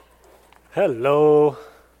Hello.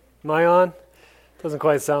 Am I on? Doesn't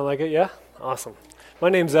quite sound like it, yeah? Awesome. My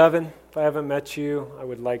name's Evan. If I haven't met you, I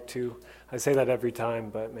would like to. I say that every time,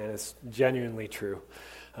 but man, it's genuinely true.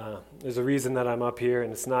 There's a reason that I'm up here,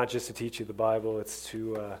 and it's not just to teach you the Bible, it's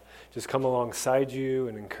to just come alongside you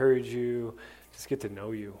and encourage you, just get to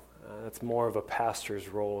know you. That's more of a pastor's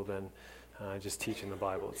role than just teaching the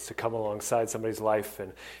Bible. It's to come alongside somebody's life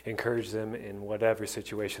and encourage them in whatever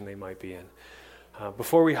situation they might be in.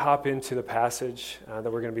 Before we hop into the passage that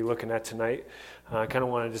we're going to be looking at tonight, I kind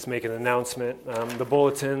of want to just make an announcement. The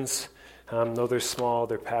bulletins, though they're small,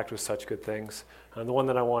 they're packed with such good things. The one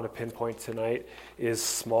that I want to pinpoint tonight is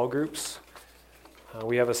small groups.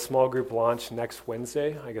 We have a small group launch next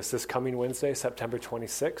Wednesday, I guess this coming Wednesday, September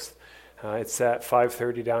 26th. It's at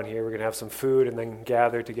 5:30 down here. We're going to have some food and then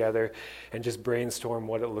gather together and just brainstorm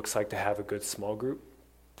what it looks like to have a good small group.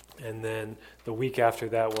 And then the week after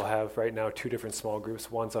that, we'll have right now 2 different small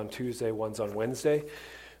groups. One's on Tuesday, one's on Wednesday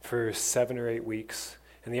for 7 or 8 weeks.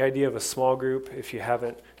 And the idea of a small group, if you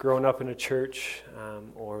haven't grown up in a church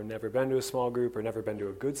or never been to a small group or never been to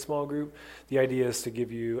a good small group, the idea is to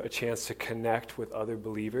give you a chance to connect with other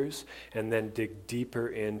believers and then dig deeper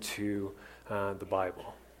into the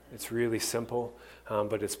Bible. It's really simple,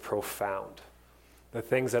 but it's profound. The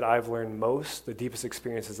things that I've learned most, the deepest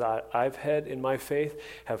experiences I've had in my faith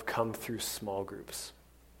have come through small groups.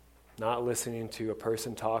 Not listening to a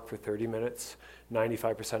person talk for 30 minutes,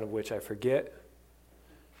 95% of which I forget,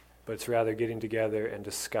 but it's rather getting together and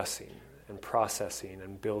discussing and processing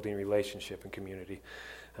and building relationship and community.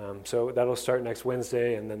 So that'll start next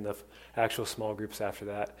Wednesday, and then the actual small groups after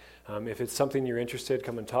that. If it's something you're interested,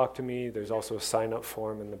 come and talk to me. There's also a sign-up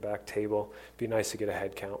form in the back table. It'd be nice to get a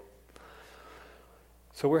head count.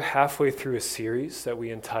 So we're halfway through a series that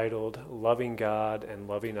we entitled Loving God and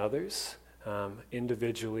Loving Others,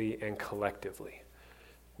 individually and collectively.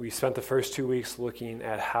 We spent the first 2 weeks looking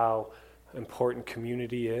at how important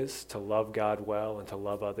community is to love God well and to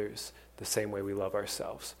love others the same way we love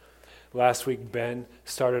ourselves. Last week, Ben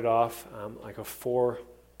started off like a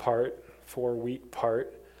 4-week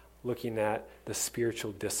part looking at the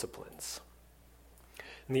spiritual disciplines.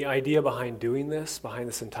 And the idea behind doing this, behind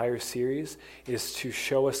this entire series, is to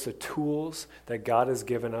show us the tools that God has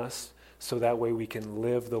given us so that way we can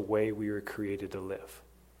live the way we were created to live.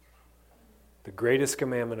 The greatest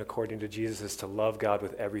commandment, according to Jesus, is to love God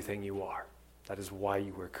with everything you are. That is why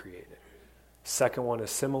you were created. Second one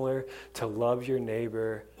is similar, to love your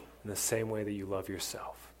neighbor in the same way that you love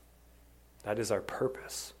yourself. That is our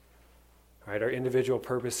purpose. Right? Our individual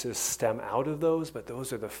purposes stem out of those, but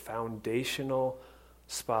those are the foundational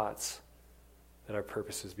spots that our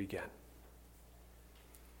purposes begin.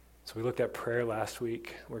 So we looked at prayer last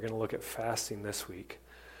week. We're going to look at fasting this week.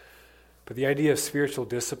 But the idea of spiritual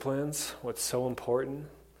disciplines, what's so important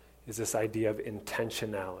is this idea of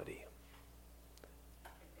intentionality.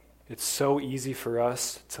 It's so easy for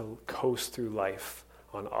us to coast through life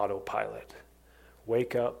on autopilot.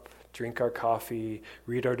 Wake up, drink our coffee,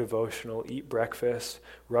 read our devotional, eat breakfast,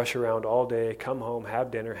 rush around all day, come home,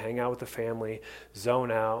 have dinner, hang out with the family, zone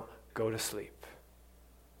out, go to sleep.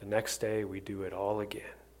 The next day, we do it all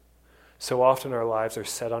again. So often our lives are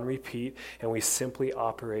set on repeat, and we simply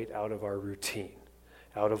operate out of our routine,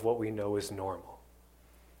 out of what we know is normal.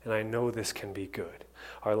 And I know this can be good.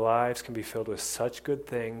 Our lives can be filled with such good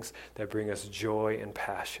things that bring us joy and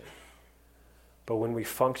passion. But when we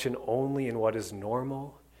function only in what is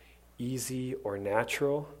normal, easy, or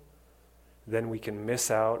natural, then we can miss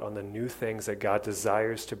out on the new things that God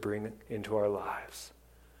desires to bring into our lives.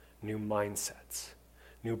 New mindsets,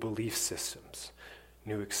 new belief systems,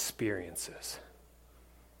 new experiences.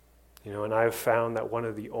 And I've found that one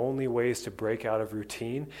of the only ways to break out of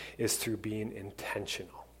routine is through being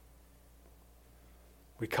intentional.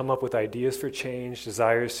 We come up with ideas for change,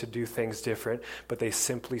 desires to do things different, but they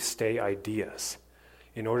simply stay ideas.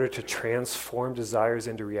 In order to transform desires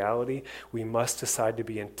into reality, we must decide to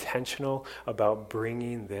be intentional about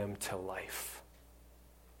bringing them to life.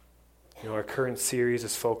 Our current series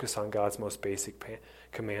is focused on God's most basic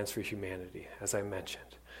commands for humanity, as I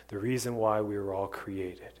mentioned, the reason why we were all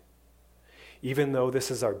created. Even though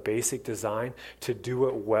this is our basic design, to do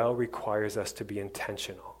it well requires us to be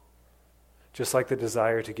intentional. Just like the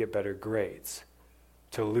desire to get better grades,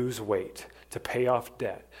 to lose weight, to pay off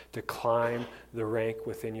debt, to climb the rank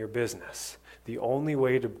within your business. The only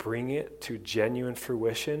way to bring it to genuine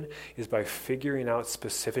fruition is by figuring out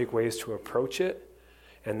specific ways to approach it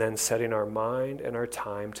and then setting our mind and our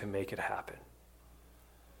time to make it happen.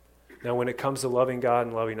 Now, when it comes to loving God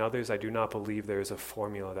and loving others, I do not believe there is a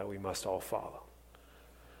formula that we must all follow.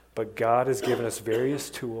 But God has given us various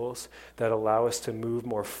tools that allow us to move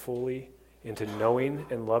more fully into knowing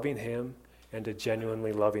and loving him and to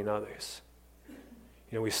genuinely loving others.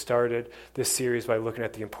 We started this series by looking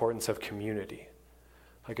at the importance of community.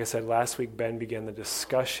 Like I said, last week, Ben began the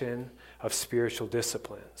discussion of spiritual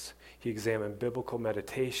disciplines. He examined biblical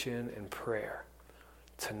meditation and prayer.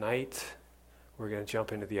 Tonight, we're going to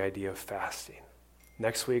jump into the idea of fasting.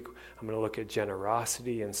 Next week, I'm going to look at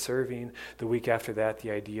generosity and serving. The week after that, the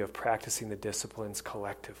idea of practicing the disciplines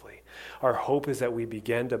collectively. Our hope is that we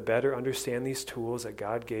begin to better understand these tools that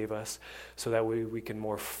God gave us so that we can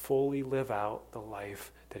more fully live out the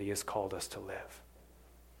life that he has called us to live.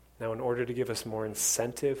 Now, in order to give us more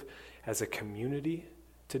incentive as a community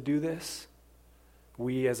to do this,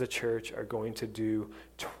 we as a church are going to do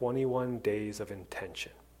 21 days of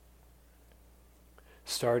intention.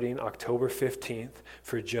 Starting October 15th,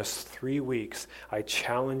 for just 3 weeks, I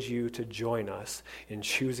challenge you to join us in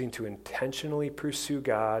choosing to intentionally pursue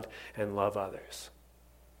God and love others.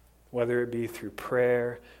 Whether it be through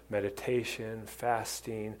prayer, meditation,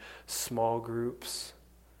 fasting, small groups,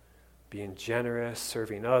 being generous,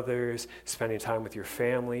 serving others, spending time with your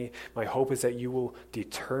family. My hope is that you will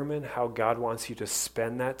determine how God wants you to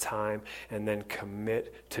spend that time and then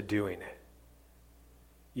commit to doing it.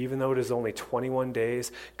 Even though it is only 21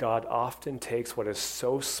 days, God often takes what is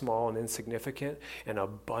so small and insignificant and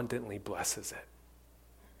abundantly blesses it.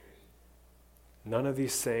 None of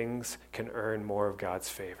these things can earn more of God's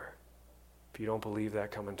favor. If you don't believe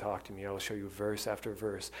that, come and talk to me. I will show you verse after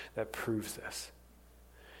verse that proves this.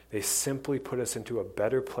 They simply put us into a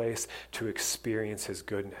better place to experience his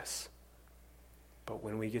goodness. But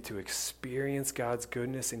when we get to experience God's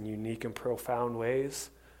goodness in unique and profound ways,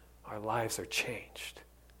 our lives are changed.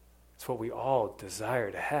 It's what we all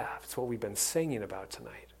desire to have. It's what we've been singing about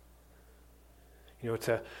tonight.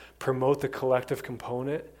 To promote the collective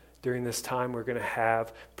component, during this time we're going to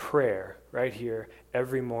have prayer right here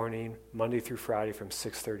every morning, Monday through Friday from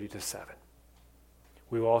 6:30 to 7.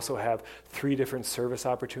 We will also have 3 different service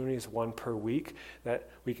opportunities, 1 per week, that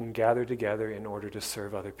we can gather together in order to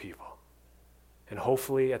serve other people. And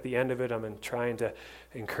hopefully at the end of it, I'm trying to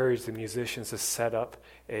encourage the musicians to set up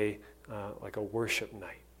a worship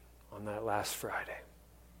night on that last Friday.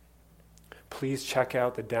 Please check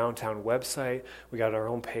out the downtown website. We got our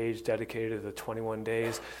own page dedicated to the 21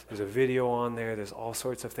 days. There's a video on there. There's all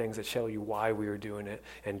sorts of things that show you why we are doing it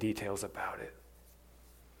and details about it.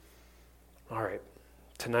 All right.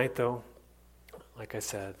 Tonight, though, like I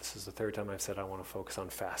said, this is the 3rd time I've said I want to focus on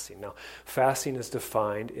fasting. Now, fasting is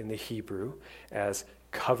defined in the Hebrew as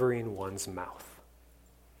covering one's mouth.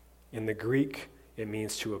 In the Greek, it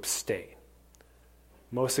means to abstain.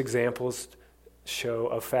 Most examples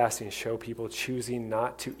of fasting show people choosing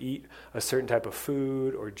not to eat a certain type of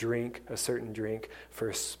food or drink a certain drink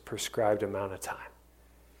for a prescribed amount of time.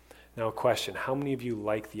 Now, a question, how many of you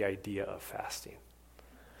like the idea of fasting?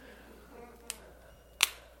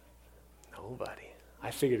 Nobody. I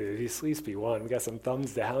figured it would at least be one. We got some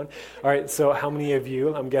thumbs down. All right, so how many of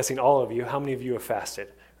you, I'm guessing all of you, how many of you have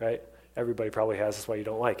fasted, right? Everybody probably has, that's why you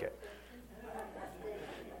don't like it.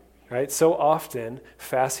 Right? So often,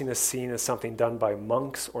 fasting is seen as something done by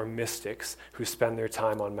monks or mystics who spend their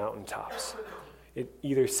time on mountaintops. It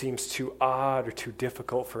either seems too odd or too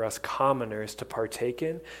difficult for us commoners to partake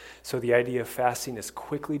in, so the idea of fasting is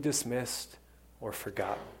quickly dismissed or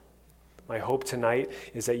forgotten. My hope tonight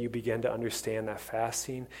is that you begin to understand that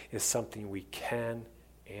fasting is something we can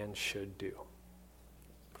and should do.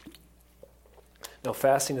 Now,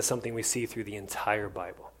 fasting is something we see through the entire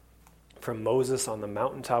Bible. From Moses on the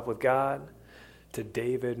mountaintop with God, to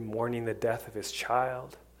David mourning the death of his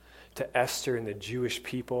child, to Esther and the Jewish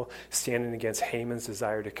people standing against Haman's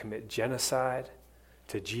desire to commit genocide,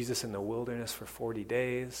 to Jesus in the wilderness for 40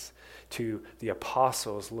 days, to the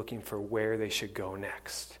apostles looking for where they should go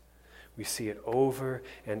next. We see it over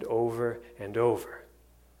and over and over.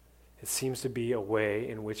 It seems to be a way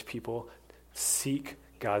in which people seek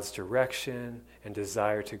God's direction and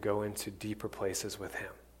desire to go into deeper places with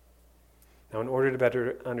him. Now, in order to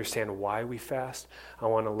better understand why we fast, I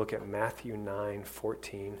want to look at Matthew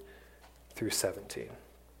 9:14 through 17.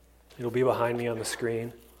 It'll be behind me on the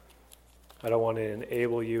screen. I don't want to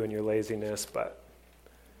enable you in your laziness, but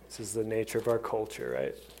this is the nature of our culture,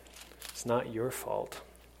 right? It's not your fault.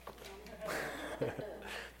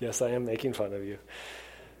 Yes, I am making fun of you.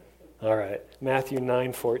 All right, Matthew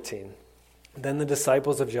 9:14. Then the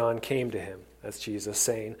disciples of John came to him, that's Jesus,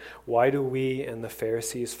 saying, "Why do we and the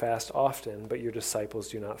Pharisees fast often, but your disciples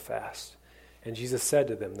do not fast?" And Jesus said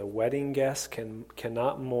to them, "The wedding guests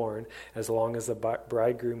cannot mourn as long as the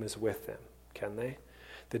bridegroom is with them, can they?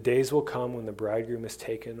 The days will come when the bridegroom is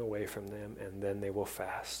taken away from them, and then they will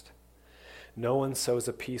fast. No one sews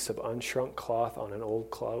a piece of unshrunk cloth on an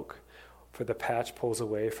old cloak, for the patch pulls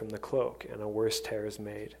away from the cloak, and a worse tear is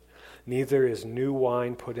made. Neither is new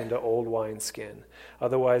wine put into old wineskin.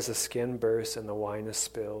 Otherwise the skin bursts, and the wine is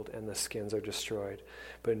spilled, and the skins are destroyed.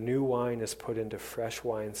 But new wine is put into fresh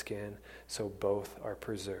wineskin, so both are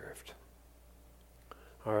preserved.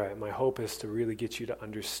 All right, my hope is to really get you to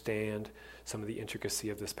understand some of the intricacy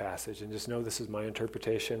of this passage. And just know this is my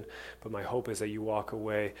interpretation, but my hope is that you walk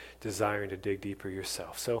away desiring to dig deeper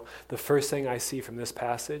yourself. So the first thing I see from this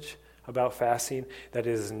passage about fasting, that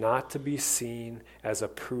it is not to be seen as a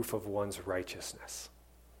proof of one's righteousness.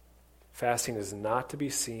 Fasting is not to be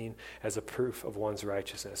seen as a proof of one's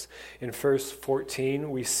righteousness. In verse 14,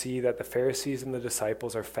 we see that the Pharisees and the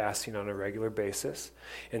disciples are fasting on a regular basis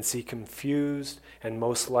and seem confused and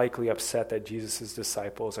most likely upset that Jesus'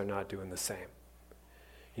 disciples are not doing the same.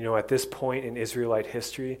 You know, at this point in Israelite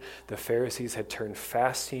history, the Pharisees had turned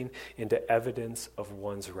fasting into evidence of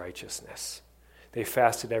one's righteousness. They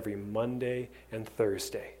fasted every Monday and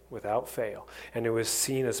Thursday without fail, and it was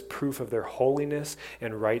seen as proof of their holiness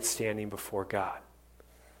and right standing before God.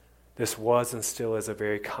 This was and still is a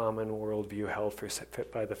very common worldview held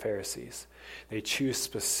by the Pharisees. They choose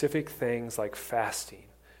specific things like fasting,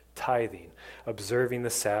 tithing, observing the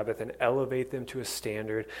Sabbath, and elevate them to a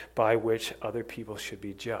standard by which other people should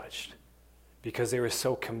be judged. Because they were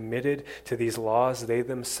so committed to these laws, they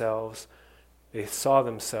saw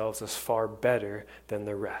themselves as far better than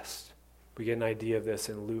the rest. We get an idea of this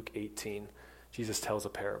in Luke 18. Jesus tells a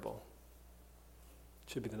parable.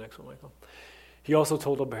 Should be the next one, Michael. He also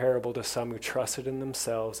told a parable to some who trusted in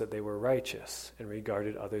themselves that they were righteous and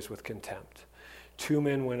regarded others with contempt. 2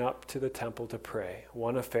 men went up to the temple to pray,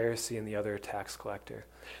 one a Pharisee and the other a tax collector.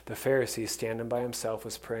 The Pharisee, standing by himself,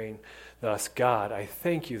 was praying, "Thus, God, I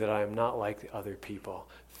thank you that I am not like the other people,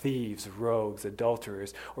 thieves, rogues,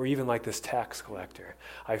 adulterers, or even like this tax collector.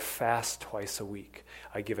 I fast twice a week.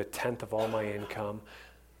 I give 1/10 of all my income."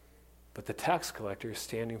 But the tax collector,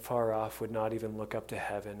 standing far off, would not even look up to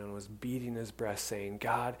heaven and was beating his breast, saying,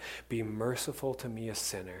 "God, be merciful to me, a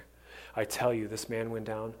sinner." I tell you, this man went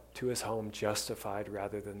down to his home justified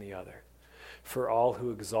rather than the other. For all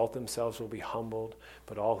who exalt themselves will be humbled,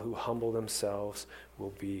 but all who humble themselves will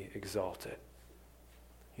be exalted.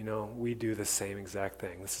 You know, we do the same exact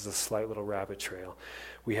thing. This is a slight little rabbit trail.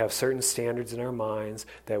 We have certain standards in our minds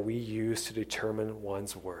that we use to determine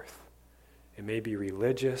one's worth. It may be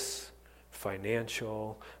religious,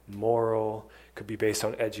 financial, moral, could be based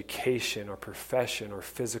on education or profession or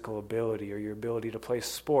physical ability or your ability to play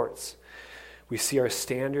sports. We see our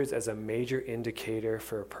standards as a major indicator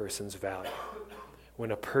for a person's value. When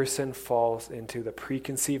a person falls into the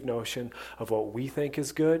preconceived notion of what we think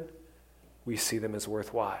is good, we see them as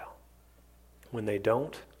worthwhile. When they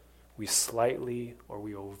don't, we slightly or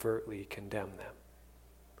we overtly condemn them.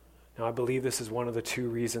 Now, I believe this is one of the 2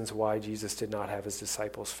 reasons why Jesus did not have his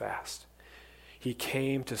disciples fast. He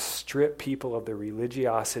came to strip people of their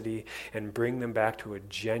religiosity and bring them back to a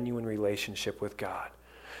genuine relationship with God.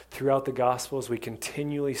 Throughout the Gospels, we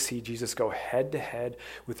continually see Jesus go head to head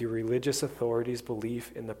with the religious authorities'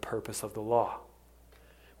 belief in the purpose of the law.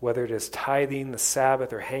 Whether it is tithing, the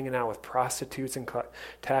Sabbath, or hanging out with prostitutes and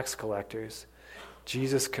tax collectors,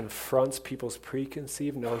 Jesus confronts people's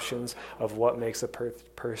preconceived notions of what makes a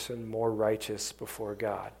person more righteous before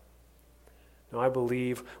God. Now, I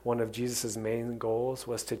believe one of Jesus' main goals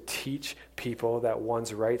was to teach people that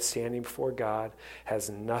one's right standing before God has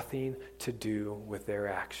nothing to do with their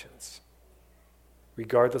actions.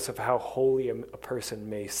 Regardless of how holy a person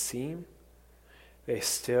may seem, they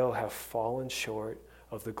still have fallen short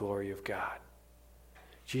of the glory of God.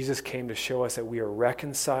 Jesus came to show us that we are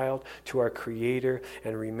reconciled to our Creator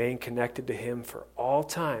and remain connected to Him for all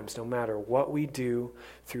times, no matter what we do,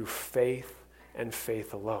 through faith and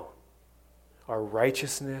faith alone. Our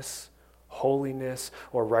righteousness, holiness,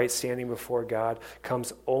 or right standing before God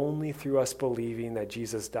comes only through us believing that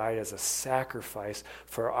Jesus died as a sacrifice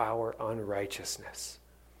for our unrighteousness.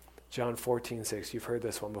 John 14:6, you've heard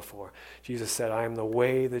this one before. Jesus said, "I am the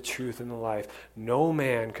way, the truth, and the life. No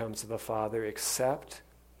man comes to the Father except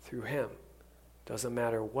through him." Doesn't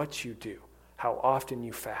matter what you do, how often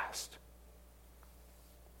you fast.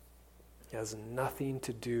 It has nothing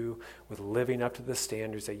to do with living up to the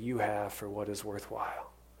standards that you have for what is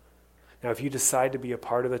worthwhile. Now, if you decide to be a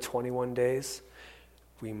part of the 21 days,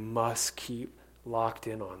 we must keep locked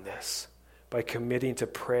in on this. By committing to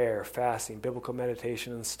prayer, fasting, biblical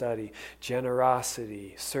meditation and study,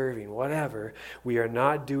 generosity, serving, whatever, we are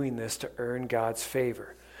not doing this to earn God's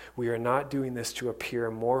favor. We are not doing this to appear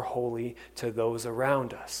more holy to those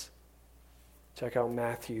around us. Check out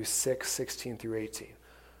Matthew 6:16 through 18.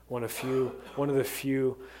 One of the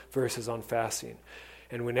few verses on fasting.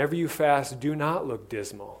 And whenever you fast, do not look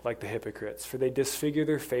dismal like the hypocrites, for they disfigure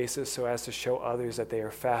their faces so as to show others that they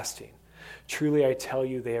are fasting. Truly, I tell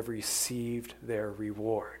you, they have received their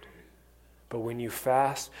reward. But when you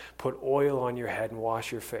fast, put oil on your head and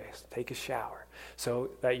wash your face. Take a shower, so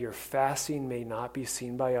that your fasting may not be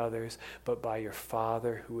seen by others, but by your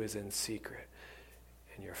Father who is in secret.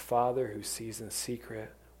 And your Father who sees in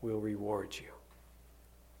secret will reward you.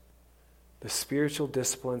 The spiritual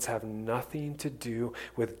disciplines have nothing to do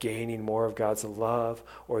with gaining more of God's love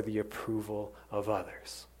or the approval of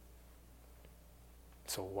others.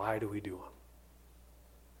 So why do we do them?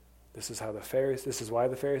 This is why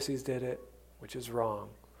the Pharisees did it, which is wrong.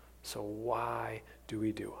 So why do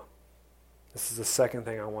we do them? This is the second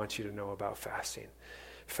thing I want you to know about fasting.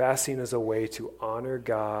 Fasting is a way to honor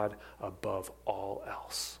God above all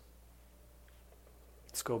else.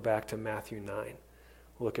 Let's go back to Matthew 9.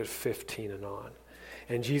 Look at 15 and on.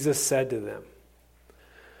 And Jesus said to them,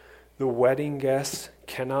 the wedding guests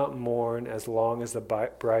cannot mourn as long as the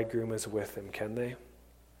bridegroom is with them, can they?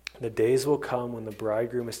 The days will come when the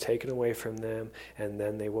bridegroom is taken away from them, and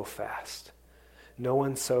then they will fast. No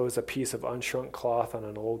one sews a piece of unshrunk cloth on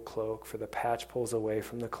an old cloak, for the patch pulls away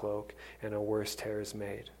from the cloak, and a worse tear is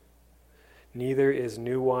made. Neither is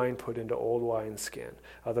new wine put into old wineskin.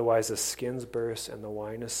 Otherwise the skins burst, and the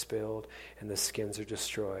wine is spilled, and the skins are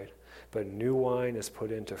destroyed. But new wine is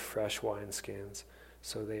put into fresh wineskins,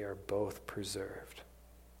 so they are both preserved.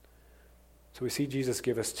 So we see Jesus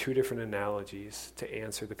give us two different analogies to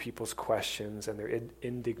answer the people's questions and their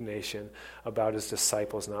indignation about his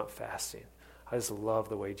disciples not fasting. I just love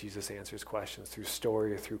the way Jesus answers questions, through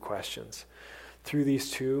story or through questions. Through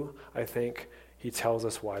these two, I think he tells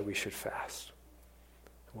us why we should fast.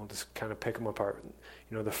 We'll just kind of pick them apart.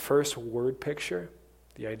 The first word picture,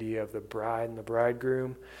 the idea of the bride and the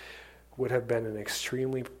bridegroom, would have been an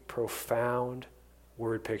extremely profound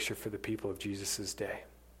word picture for the people of Jesus' day.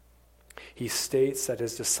 He states that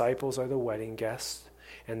his disciples are the wedding guests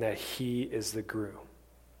and that he is the groom.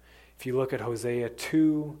 If you look at Hosea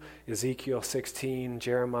 2, Ezekiel 16,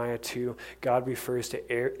 Jeremiah 2, God refers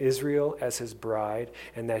to Israel as his bride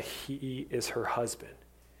and that he is her husband.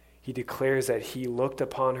 He declares that he looked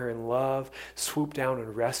upon her in love, swooped down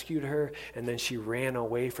and rescued her, and then she ran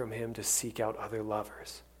away from him to seek out other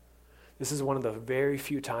lovers. This is one of the very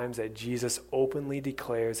few times that Jesus openly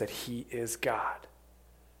declares that he is God.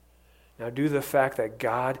 Now, due to the fact that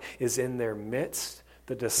God is in their midst,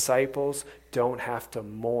 the disciples don't have to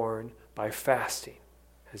mourn by fasting,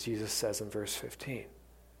 as Jesus says in verse 15.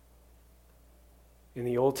 In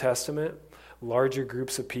the Old Testament, larger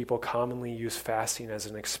groups of people commonly use fasting as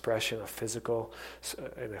an expression of physical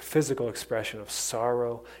expression of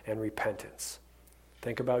sorrow and repentance.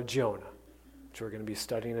 Think about Jonah, which we're going to be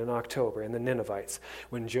studying in October, and the Ninevites.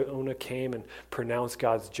 When Jonah came and pronounced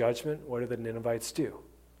God's judgment, what did the Ninevites do?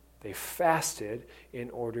 They fasted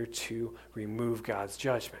in order to remove God's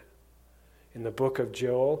judgment. In the book of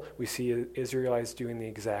Joel, we see Israelites doing the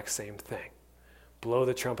exact same thing. Blow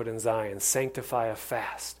the trumpet in Zion, sanctify a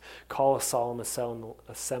fast, call a solemn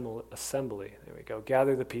assembly. There we go.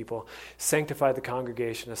 Gather the people, sanctify the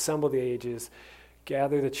congregation, assemble the ages,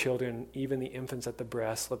 gather the children, even the infants at the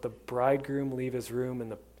breast. Let the bridegroom leave his room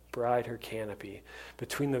and the bride her canopy.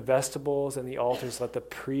 Between the vestibules and the altars, let the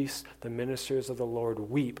priests, the ministers of the Lord,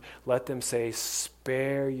 weep. Let them say,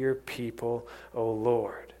 spare your people, O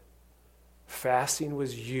Lord. Fasting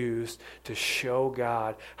was used to show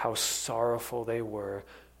God how sorrowful they were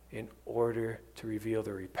in order to reveal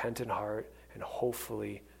their repentant heart and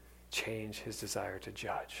hopefully change his desire to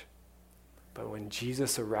judge. But when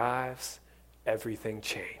Jesus arrives, everything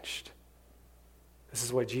changed. This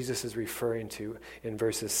is what Jesus is referring to in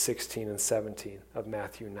verses 16 and 17 of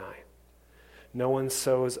Matthew 9. No one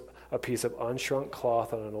sews a piece of unshrunk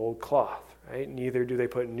cloth on an old cloth, right? Neither do they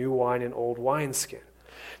put new wine in old wineskin.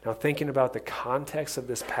 Now, thinking about the context of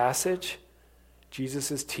this passage, Jesus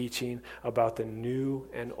is teaching about the new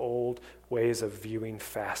and old ways of viewing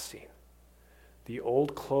fasting. The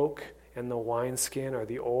old cloak and the wineskin are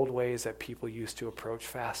the old ways that people used to approach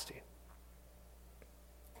fasting.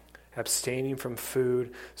 Abstaining from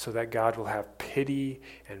food so that God will have pity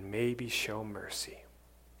and maybe show mercy.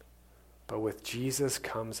 But with Jesus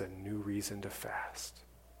comes a new reason to fast.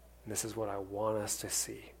 And this is what I want us to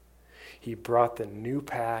see. He brought the new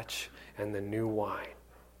patch and the new wine.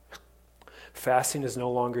 Fasting is no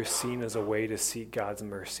longer seen as a way to seek God's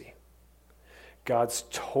mercy. God's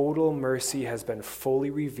total mercy has been fully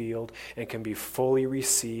revealed and can be fully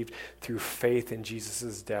received through faith in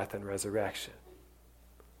Jesus' death and resurrection.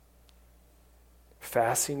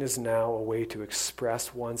 Fasting is now a way to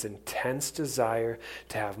express one's intense desire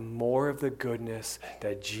to have more of the goodness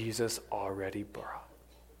that Jesus already brought.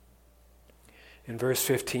 In verse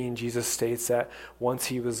 15, Jesus states that once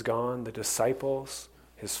he was gone, the disciples,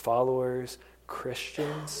 his followers,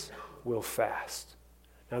 Christians will fast.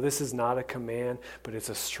 Now, this is not a command, but it's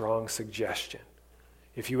a strong suggestion.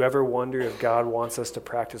 If you ever wonder if God wants us to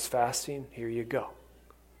practice fasting, here you go.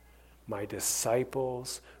 My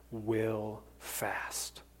disciples will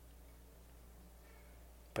fast.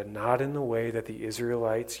 But not in the way that the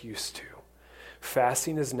Israelites used to.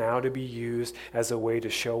 Fasting is now to be used as a way to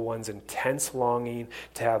show one's intense longing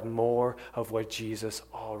to have more of what Jesus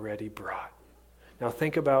already brought. Now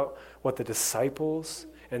think about what the disciples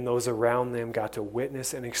and those around them got to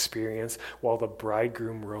witness and experience while the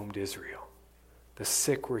bridegroom roamed Israel. The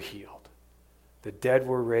sick were healed. The dead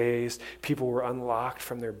were raised. People were unlocked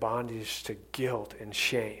from their bondage to guilt and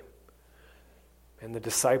shame. And the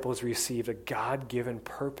disciples received a God-given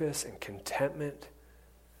purpose and contentment.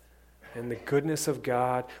 And the goodness of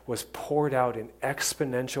God was poured out in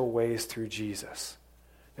exponential ways through Jesus.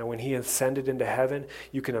 Now, when he ascended into heaven,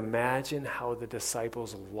 you can imagine how the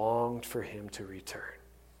disciples longed for him to return.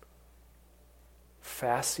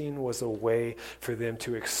 Fasting was a way for them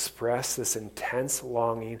to express this intense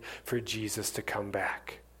longing for Jesus to come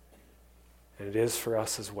back. And it is for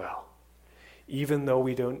us as well. Even though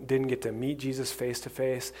we didn't get to meet Jesus face to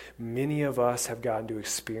face, many of us have gotten to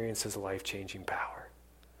experience his life-changing power.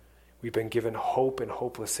 We've been given hope in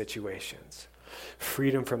hopeless situations,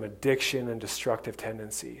 freedom from addiction and destructive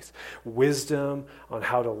tendencies, wisdom on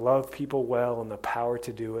how to love people well and the power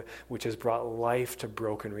to do it, which has brought life to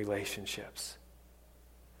broken relationships.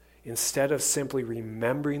 Instead of simply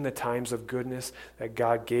remembering the times of goodness that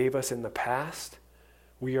God gave us in the past,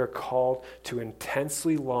 we are called to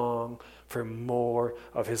intensely long for more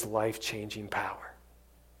of his life-changing power.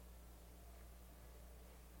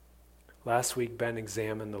 Last week, Ben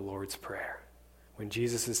examined the Lord's Prayer when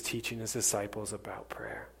Jesus is teaching his disciples about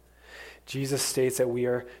prayer. Jesus states that we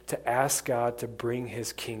are to ask God to bring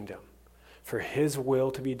his kingdom, for his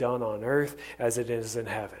will to be done on earth as it is in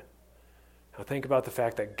heaven. Now think about the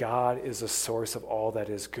fact that God is the source of all that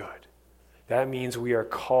is good. That means we are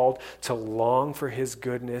called to long for his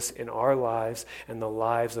goodness in our lives and the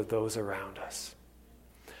lives of those around us.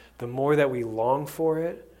 The more that we long for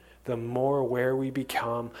it, the more aware we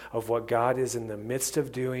become of what God is in the midst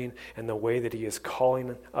of doing and the way that he is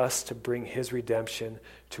calling us to bring his redemption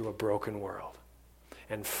to a broken world.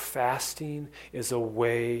 And fasting is a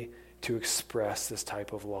way to express this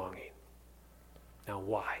type of longing. Now,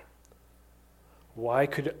 why? Why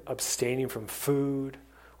could abstaining from food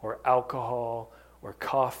or alcohol or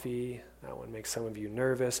coffee, that one makes some of you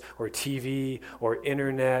nervous, or TV or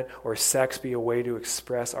internet or sex be a way to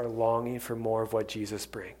express our longing for more of what Jesus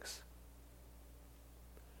brings?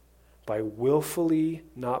 By willfully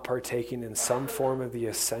not partaking in some form of the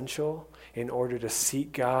essential in order to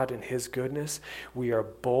seek God and his goodness, we are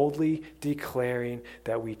boldly declaring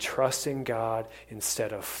that we trust in God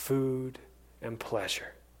instead of food and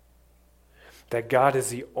pleasure. That God is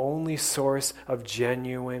the only source of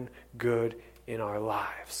genuine good in our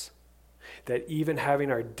lives. That even having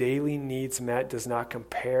our daily needs met does not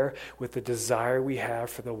compare with the desire we have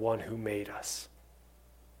for the one who made us.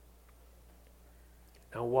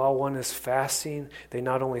 Now, while one is fasting, they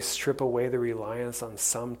not only strip away the reliance on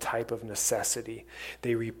some type of necessity,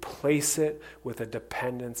 they replace it with a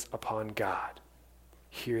dependence upon God.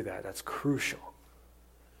 Hear that, that's crucial.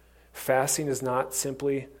 Fasting is not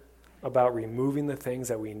simply about removing the things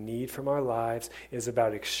that we need from our lives. It is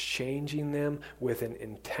about exchanging them with an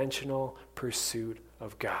intentional pursuit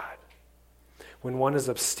of God. When one is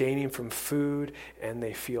abstaining from food and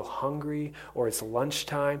they feel hungry or it's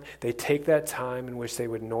lunchtime, they take that time in which they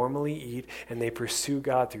would normally eat and they pursue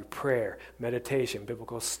God through prayer, meditation,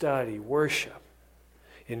 biblical study, worship.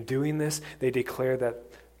 In doing this, they declare that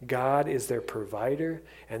God is their provider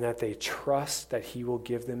and that they trust that he will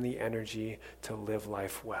give them the energy to live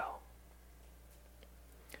life well.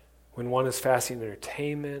 When one is fasting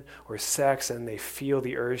entertainment or sex and they feel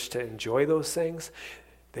the urge to enjoy those things,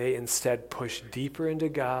 they instead push deeper into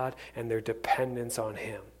God and their dependence on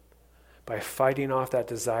him. By fighting off that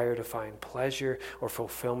desire to find pleasure or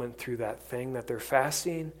fulfillment through that thing that they're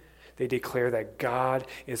fasting, they declare that God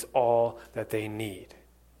is all that they need.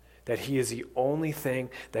 That he is the only thing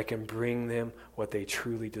that can bring them what they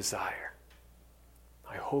truly desire.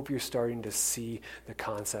 I hope you're starting to see the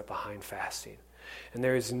concept behind fasting. And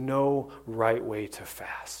there is no right way to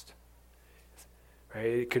fast. Right?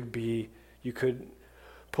 It could be, you could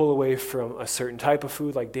pull away from a certain type of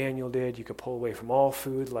food like Daniel did. You could pull away from all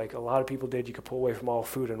food like a lot of people did. You could pull away from all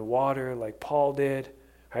food and water like Paul did,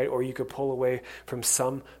 right? Or you could pull away from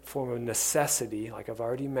some form of necessity, like I've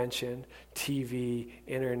already mentioned, TV,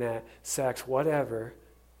 internet, sex, whatever.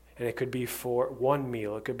 And it could be for one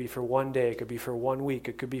meal. It could be for one day. It could be for 1 week.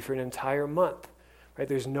 It could be for an entire month. Right?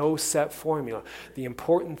 There's no set formula. The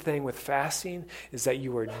important thing with fasting is that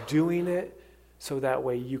you are doing it so that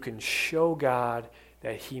way you can show God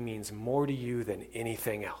that he means more to you than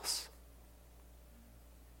anything else.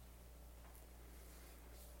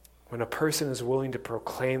 When a person is willing to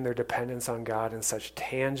proclaim their dependence on God in such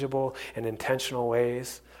tangible and intentional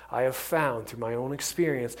ways, I have found through my own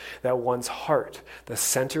experience that one's heart, the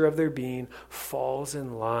center of their being, falls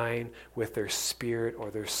in line with their spirit or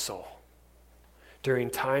their soul. During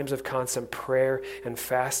times of constant prayer and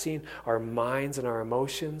fasting, our minds and our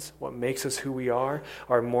emotions, what makes us who we are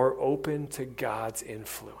more open to God's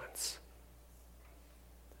influence.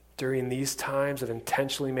 During these times of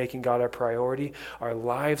intentionally making God our priority, our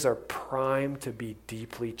lives are primed to be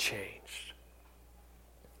deeply changed.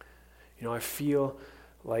 I feel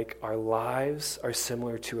like our lives are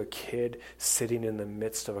similar to a kid sitting in the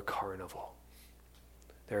midst of a carnival.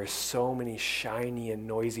 There are so many shiny and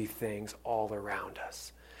noisy things all around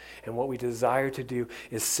us. And what we desire to do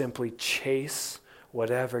is simply chase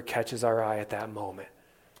whatever catches our eye at that moment.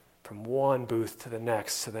 From one booth to the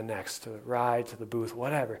next, to the ride, to the booth,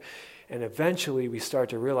 whatever. And eventually we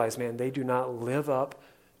start to realize, man, they do not live up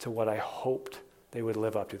to what I hoped they would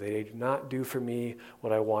live up to. They do not do for me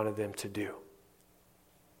what I wanted them to do.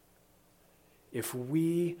 If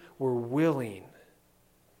we were willing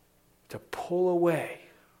to pull away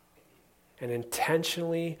and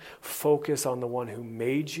intentionally focus on the one who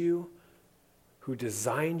made you, who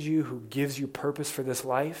designed you, who gives you purpose for this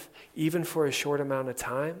life, even for a short amount of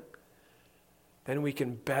time, then we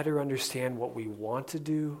can better understand what we want to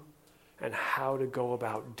do and how to go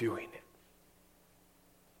about doing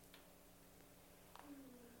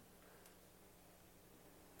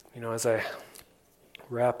it. As I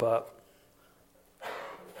wrap up,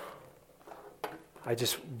 I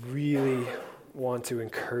just really want to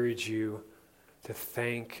encourage you to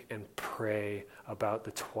think and pray about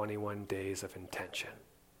the 21 days of intention.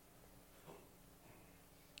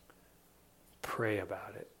 Pray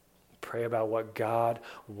about it. Pray about what God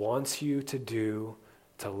wants you to do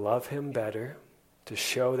to love him better, to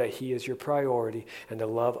show that he is your priority, and to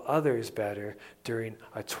love others better during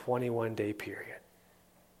a 21-day period.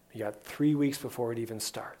 You got 3 weeks before it even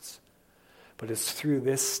starts. But it's through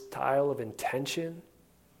this style of intention,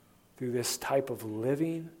 through this type of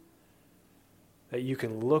living, that you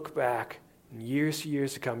can look back, years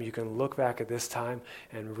to come, you can look back at this time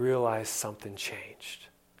and realize something changed.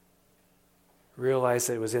 Realize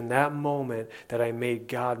that it was in that moment that I made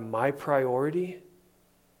God my priority,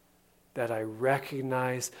 that I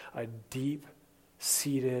recognized a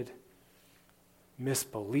deep-seated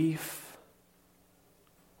misbelief,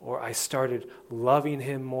 or I started loving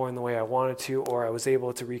him more in the way I wanted to, or I was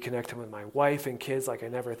able to reconnect him with my wife and kids like I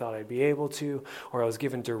never thought I'd be able to, or I was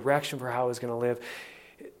given direction for how I was going to live.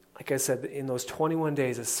 Like I said, in those 21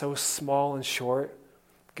 days, it's so small and short,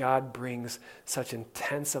 God brings such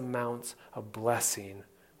intense amounts of blessing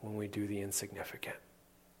when we do the insignificant.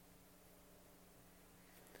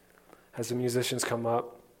 As the musicians come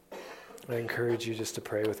up, I encourage you just to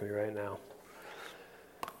pray with me right now.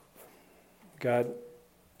 God,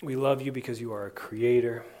 we love you because you are a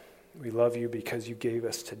creator. We love you because you gave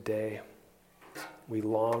us today. We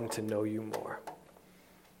long to know you more.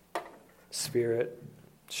 Spirit,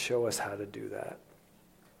 show us how to do that.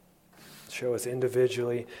 Show us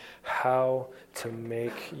individually how to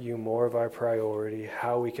make you more of our priority,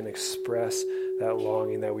 how we can express that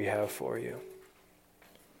longing that we have for you.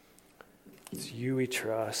 It's you we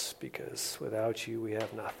trust, because without you we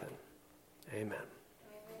have nothing. Amen.